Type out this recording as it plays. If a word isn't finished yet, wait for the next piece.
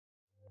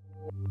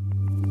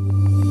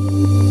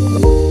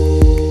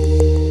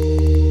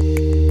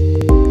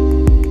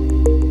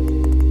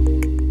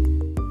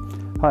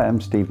I'm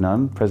Steve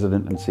Nunn,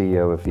 President and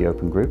CEO of the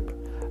Open Group,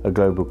 a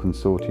global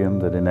consortium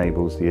that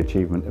enables the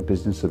achievement of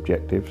business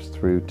objectives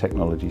through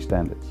technology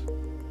standards.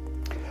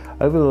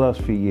 Over the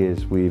last few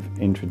years, we've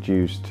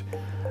introduced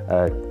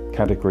a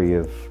category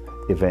of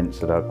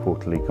events at our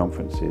quarterly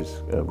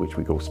conferences, which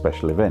we call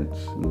special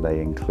events. And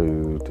they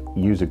include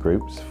user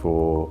groups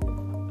for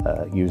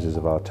users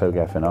of our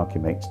TOGAF and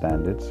Archimate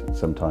standards,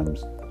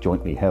 sometimes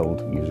jointly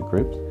held user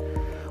groups.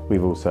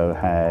 We've also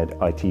had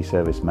IT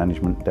service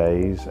management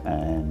days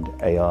and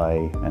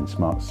AI and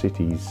smart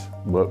cities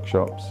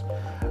workshops,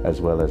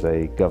 as well as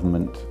a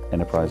government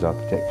enterprise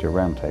architecture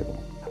roundtable.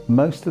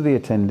 Most of the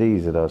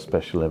attendees at our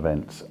special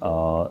events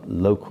are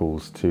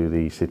locals to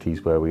the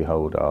cities where we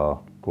hold our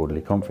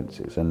quarterly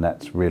conferences, and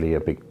that's really a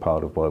big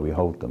part of why we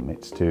hold them.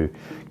 It's to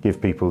give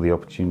people the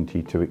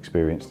opportunity to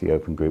experience the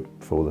Open Group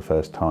for the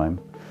first time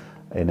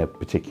in a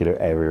particular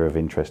area of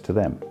interest to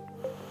them.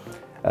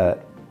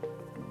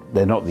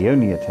 They're not the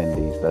only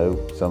attendees though.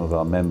 Some of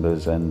our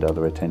members and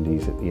other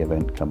attendees at the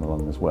event come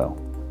along as well.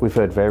 We've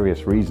heard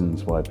various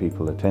reasons why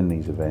people attend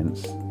these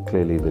events.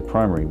 Clearly the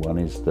primary one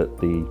is that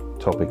the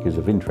topic is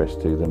of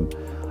interest to them,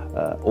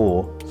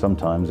 or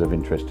sometimes of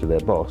interest to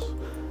their boss,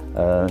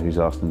 who's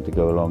asked them to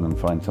go along and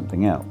find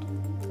something out.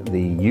 The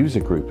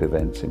user group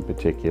events in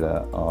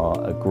particular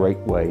are a great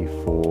way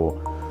for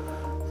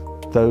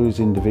those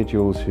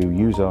individuals who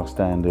use our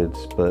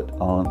standards but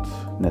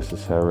aren't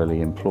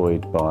necessarily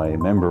employed by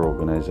member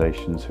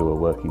organisations who are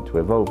working to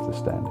evolve the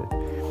standard.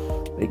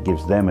 It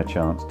gives them a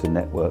chance to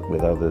network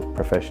with other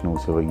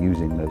professionals who are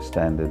using those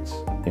standards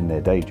in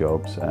their day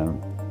jobs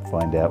and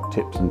find out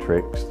tips and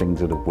tricks, things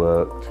that have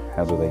worked,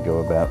 how do they go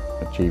about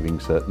achieving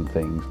certain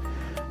things.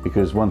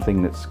 Because one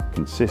thing that's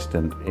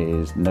consistent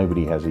is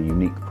nobody has a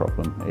unique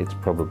problem. It's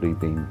probably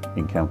been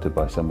encountered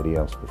by somebody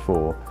else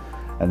before.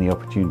 And the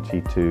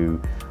opportunity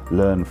to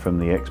learn from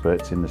the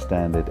experts in the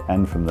standard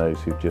and from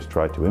those who've just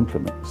tried to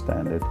implement the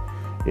standard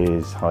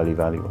is highly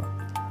valuable.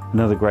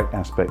 Another great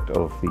aspect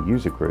of the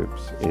user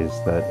groups is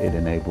that it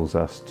enables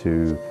us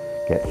to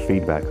get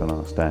feedback on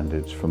our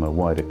standards from a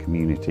wider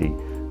community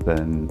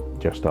than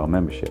just our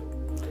membership.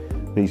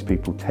 These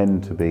people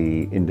tend to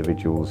be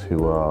individuals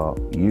who are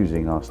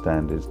using our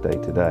standards day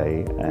to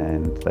day,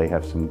 and they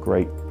have some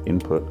great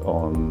input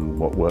on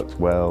what works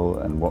well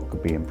and what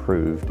could be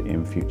improved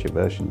in future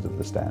versions of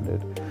the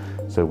standard.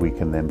 So we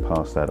can then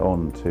pass that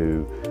on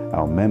to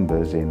our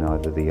members in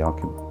either the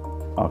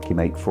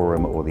Archimate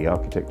forum or the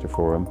architecture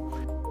forum.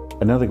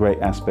 Another great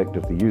aspect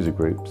of the user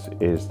groups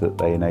is that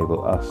they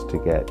enable us to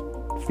get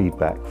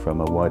feedback from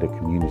a wider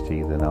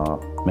community than our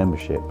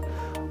membership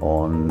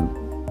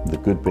on the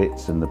good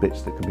bits and the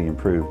bits that can be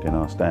improved in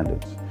our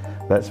standards.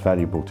 That's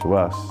valuable to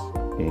us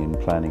in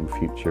planning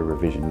future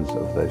revisions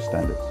of those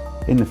standards.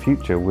 In the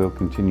future, we'll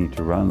continue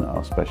to run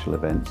our special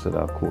events at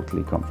our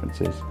quarterly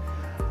conferences.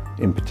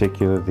 In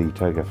particular, the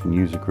TOGAF and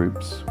user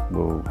groups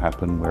will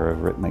happen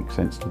wherever it makes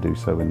sense to do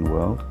so in the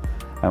world,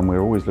 and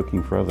we're always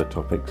looking for other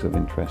topics of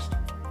interest.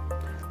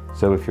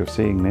 So if you're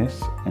seeing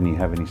this and you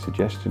have any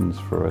suggestions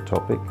for a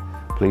topic,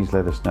 please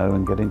let us know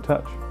and get in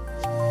touch.